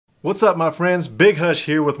What's up my friends, Big Hush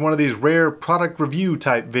here with one of these rare product review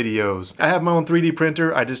type videos. I have my own 3D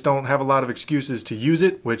printer, I just don't have a lot of excuses to use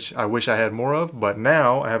it, which I wish I had more of, but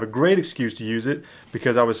now I have a great excuse to use it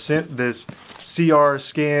because I was sent this CR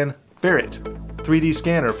Scan Ferret 3D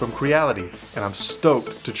scanner from Creality, and I'm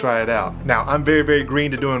stoked to try it out. Now, I'm very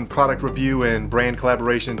green to doing product review and brand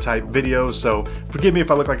collaboration type videos, so forgive me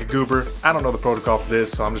if I look like a goober. I don't know the protocol for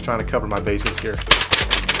this, so I'm just trying to cover my bases here.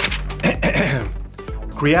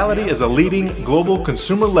 Creality is a leading global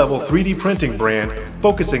consumer-level 3D printing brand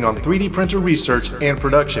focusing on 3D printer research and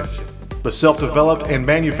production. The self-developed and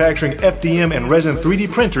manufacturing FDM and resin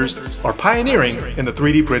 3D printers are pioneering in the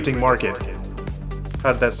 3D printing market.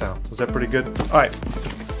 How did that sound? Was that pretty good? Alright,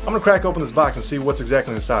 I'm gonna crack open this box and see what's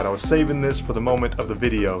exactly inside. I was saving this for the moment of the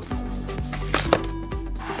video.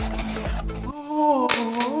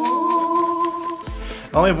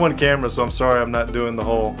 I only have one camera, so I'm sorry I'm not doing the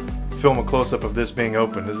whole film a close-up of this being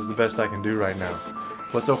open. This is the best I can do right now.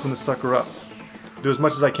 Let's open this sucker up. Do as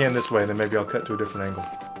much as I can this way, and then maybe I'll cut to a different angle.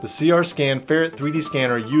 The CR Scan Ferret 3D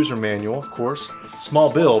Scanner user manual, of course.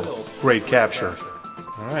 Small build, great capture.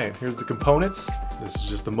 Alright, here's the components. This is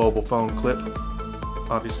just the mobile phone clip,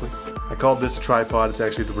 obviously. I called this a tripod. It's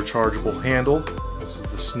actually the rechargeable handle. This is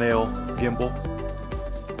the snail gimbal,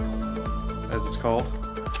 as it's called.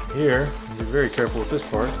 Here, be very careful with this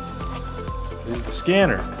part. This is the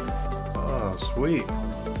scanner. Oh, sweet.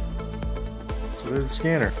 So there's the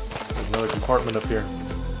scanner. There's another compartment up here.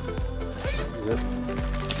 This is it.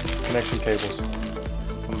 Connection cables.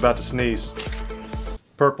 I'm about to sneeze.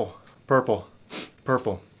 Purple, purple,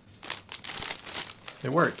 purple. They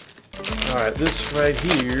work. Alright, this right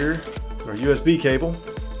here is our USB cable.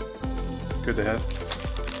 Good to have.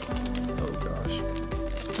 Oh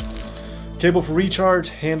gosh. Cable for recharge,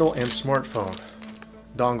 handle, and smartphone.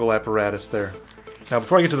 Dongle apparatus there. Now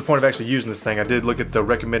before I get to the point of actually using this thing, I did look at the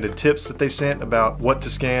recommended tips that they sent about what to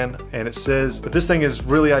scan, and it says that this thing is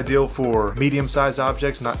really ideal for medium-sized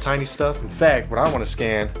objects, not tiny stuff. In fact, what I want to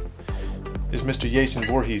scan is Mr. Jason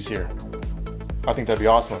Voorhees here. I think that'd be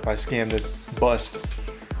awesome if I scan this bust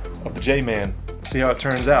of the J-Man. See how it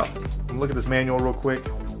turns out. Look at this manual real quick.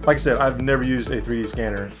 Like I said, I've never used a 3D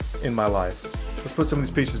scanner in my life. Let's put some of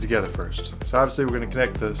these pieces together first. So obviously we're going to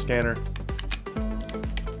connect the scanner to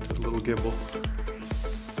the little gimbal.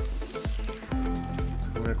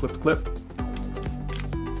 We're going to clip the clip.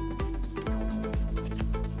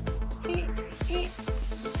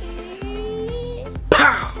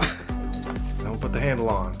 Pow! Now we'll put the handle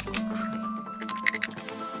on.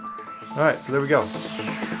 Alright, so there we go.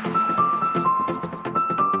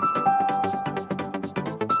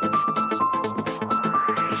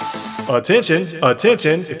 Attention,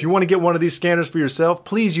 attention, if you want to get one of these scanners for yourself,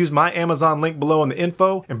 please use my Amazon link below in the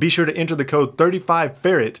info and be sure to enter the code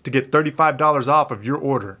 35Ferret to get $35 off of your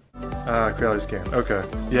order. Creality Scan, okay.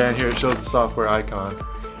 Yeah, and here it shows the software icon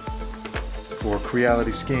for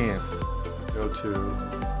Creality Scan. Go to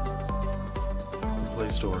the Play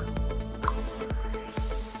Store.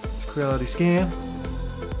 Creality Scan.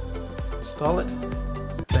 Install it.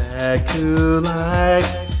 Back to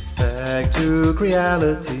life. Back to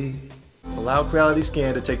Creality. Allow Creality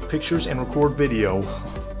Scan to take pictures and record video.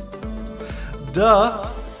 Duh!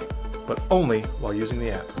 But only while using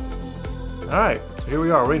the app. Alright, so here we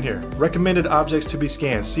are, we're in here. Recommended objects to be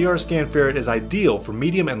scanned. CR Scan Ferret is ideal for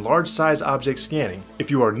medium and large size object scanning. If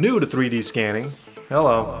you are new to 3D scanning,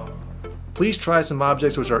 hello. Please try some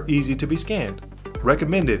objects which are easy to be scanned.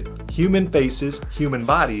 Recommended: human faces, human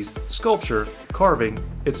bodies, sculpture, carving,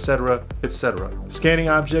 etc., etc. Scanning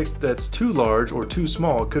objects that's too large or too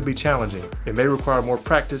small could be challenging. It may require more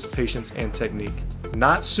practice, patience, and technique.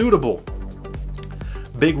 Not suitable.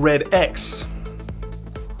 Big red X.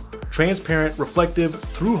 Transparent, reflective,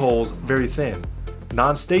 through holes, very thin.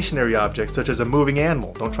 Non-stationary objects such as a moving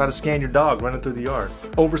animal. Don't try to scan your dog running through the yard.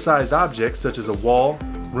 Oversized objects such as a wall,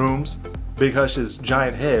 rooms, Big Hush's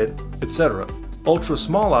giant head, etc. Ultra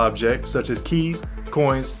small objects such as keys,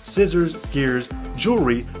 coins, scissors, gears,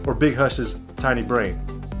 jewelry, or Big Hush's tiny brain,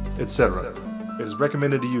 etc. It is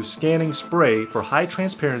recommended to use scanning spray for high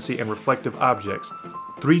transparency and reflective objects.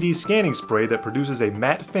 3D scanning spray that produces a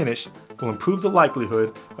matte finish will improve the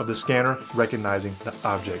likelihood of the scanner recognizing the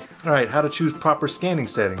object. Alright, how to choose proper scanning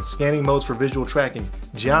settings. Scanning modes for visual tracking.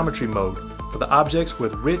 Geometry mode for the objects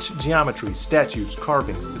with rich geometry, statues,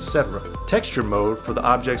 carvings, etc. Texture mode for the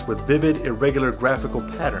objects with vivid, irregular graphical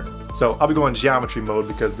pattern. So I'll be going geometry mode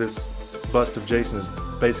because this bust of Jason is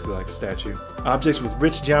basically like a statue. Objects with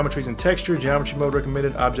rich geometries and texture, geometry mode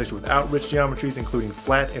recommended. Objects without rich geometries, including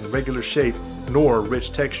flat and regular shape, nor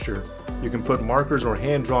rich texture. You can put markers or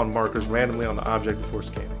hand-drawn markers randomly on the object before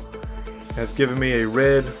scanning. And it's giving me a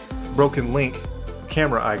red broken link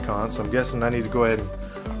camera icon, so I'm guessing I need to go ahead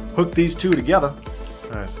and hook these two together.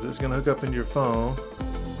 Alright, so this is going to hook up into your phone.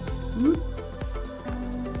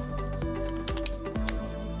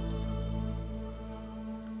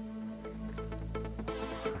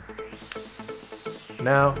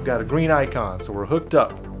 Now got a green icon, so we're hooked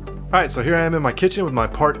up. Alright, so here I am in my kitchen with my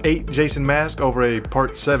part 8 Jason mask over a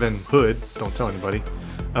part 7 hood. Don't tell anybody.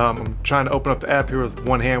 I'm trying to open up the app here with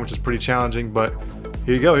one hand, which is pretty challenging, but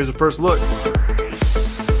here you go. Here's the first look.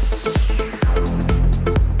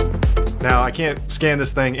 Now, I can't scan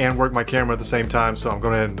this thing and work my camera at the same time, so I'm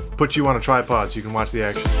going to go ahead and put you on a tripod so you can watch the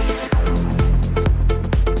action.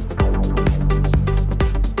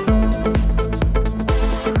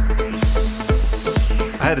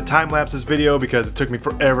 I had to time-lapse this video because it took me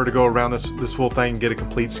forever to go around this full thing and get a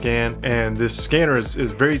complete scan, and this scanner is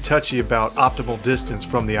very touchy about optimal distance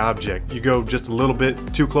from the object. You go just a little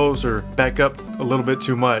bit too close or back up a little bit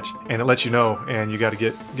too much and it lets you know, and you got to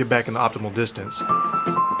get back in the optimal distance.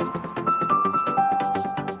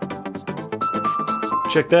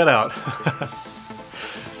 Check that out.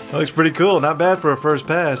 That looks pretty cool, not bad for a first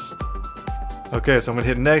pass. Okay, so I'm gonna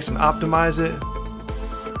hit next and optimize it.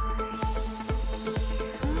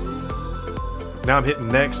 Now I'm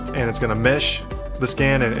hitting next and it's going to mesh the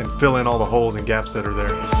scan and fill in all the holes and gaps that are there.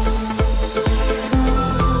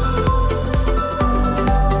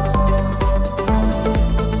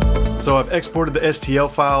 So I've exported the STL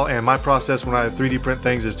file, and my process when I 3D print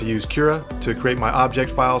things is to use Cura to create my object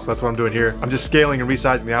file, so that's what I'm doing here. I'm just scaling and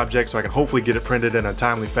resizing the object so I can hopefully get it printed in a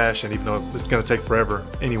timely fashion, even though it's going to take forever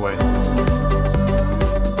anyway.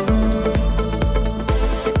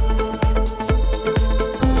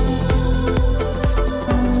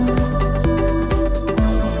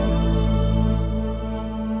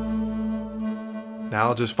 Now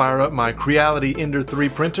I'll just fire up my Creality Ender 3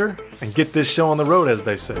 printer and get this show on the road, as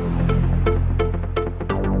they say.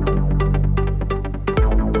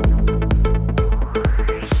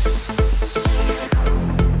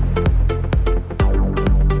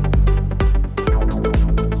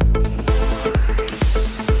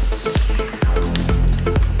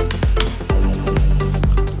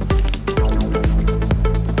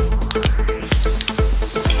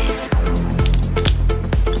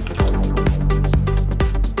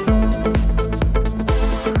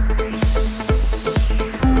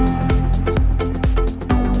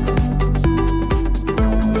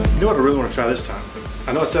 You know what I really want to try this time?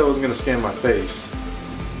 I know I said I wasn't going to scan my face.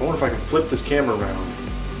 I wonder if I can flip this camera around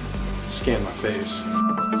and scan my face.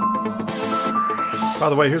 By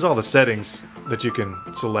the way, here's all the settings that you can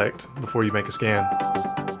select before you make a scan.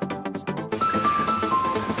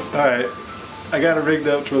 Alright, I got it rigged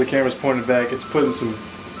up to where the camera's pointed back. It's putting some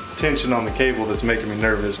tension on the cable that's making me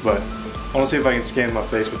nervous, but I want to see if I can scan my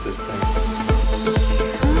face with this thing.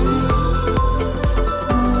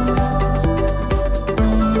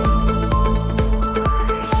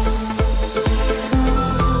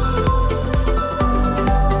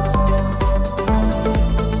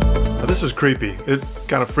 This was creepy. It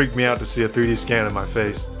kind of freaked me out to see a 3D scan of my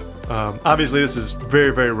face. Obviously this is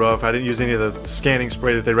very, very rough. I didn't use any of the scanning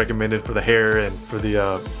spray that they recommended for the hair and for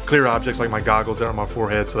the clear objects like my goggles that are on my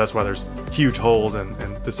forehead, so that's why there's huge holes and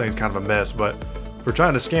this thing's kind of a mess, but for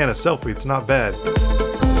trying to scan a selfie, it's not bad.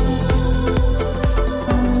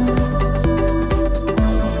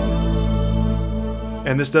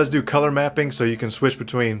 And this does do color mapping, so you can switch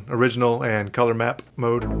between original and color map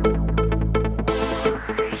mode.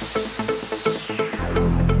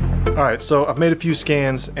 Alright, so I've made a few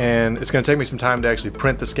scans and it's going to take me some time to actually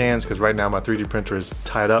print the scans because right now my 3D printer is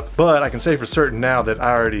tied up. But I can say for certain now that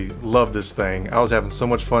I already love this thing. I was having so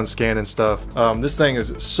much fun scanning stuff. This thing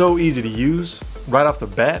is so easy to use. Right off the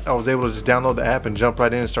bat, I was able to just download the app and jump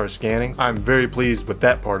right in and start scanning. I'm very pleased with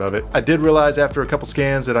that part of it. I did realize after a couple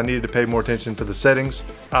scans that I needed to pay more attention to the settings,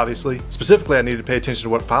 obviously. Specifically, I needed to pay attention to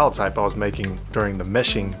what file type I was making during the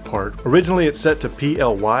meshing part. Originally, it's set to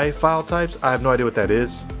PLY file types. I have no idea what that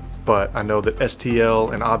is, but I know that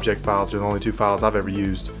STL and object files are the only two files I've ever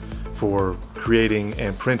used for creating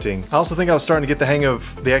and printing. I also think I was starting to get the hang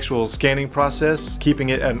of the actual scanning process. Keeping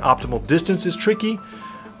it at an optimal distance is tricky.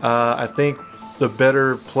 I think the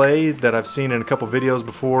better play that I've seen in a couple videos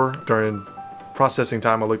before during processing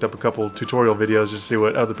time, I looked up a couple tutorial videos just to see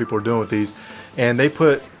what other people are doing with these, and they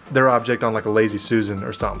put their object on like a lazy Susan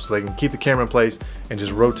or something so they can keep the camera in place and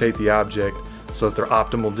just rotate the object so that their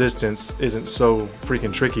optimal distance isn't so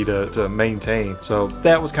freaking tricky to maintain. So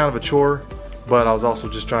that was kind of a chore, but I was also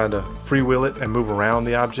just trying to freewheel it and move around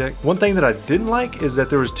the object. One thing that I didn't like is that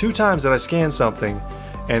there was 2 times that I scanned something,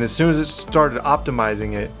 and as soon as it started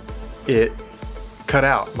optimizing it, it cut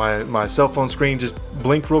out. My cell phone screen just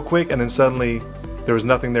blinked real quick, and then suddenly there was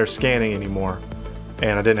nothing there scanning anymore,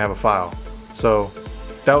 and I didn't have a file. So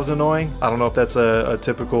that was annoying. I don't know if that's a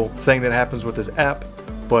typical thing that happens with this app,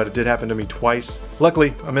 but it did happen to me twice.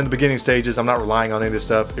 Luckily, I'm in the beginning stages. I'm not relying on any of this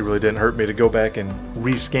stuff. It really didn't hurt me to go back and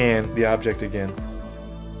rescan the object again.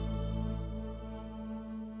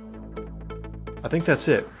 I think that's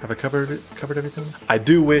it. Have I covered everything? I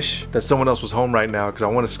do wish that someone else was home right now because I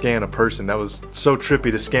want to scan a person. That was so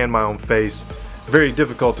trippy to scan my own face. Very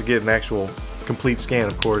difficult to get an actual complete scan,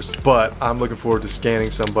 of course, but I'm looking forward to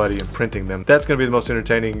scanning somebody and printing them. That's going to be the most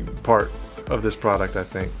entertaining part of this product, I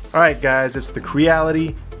think. Alright guys, it's the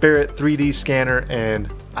Creality Ferret 3D scanner,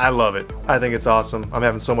 and I love it. I think it's awesome. I'm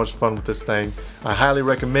having so much fun with this thing. I highly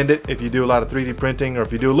recommend it if you do a lot of 3D printing, or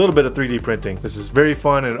if you do a little bit of 3D printing. This is very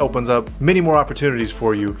fun, and it opens up many more opportunities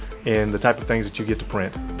for you in the type of things that you get to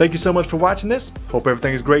print. Thank you so much for watching this. Hope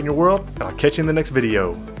everything is great in your world, and I'll catch you in the next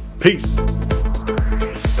video. Peace!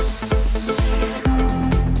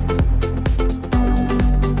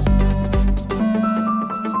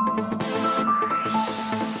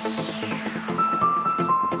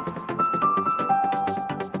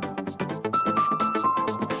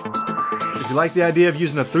 If you like the idea of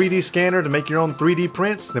using a 3D scanner to make your own 3D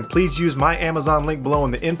prints, then please use my Amazon link below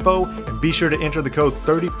in the info, and be sure to enter the code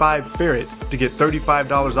 35Ferret to get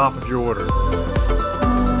 $35 off of your order.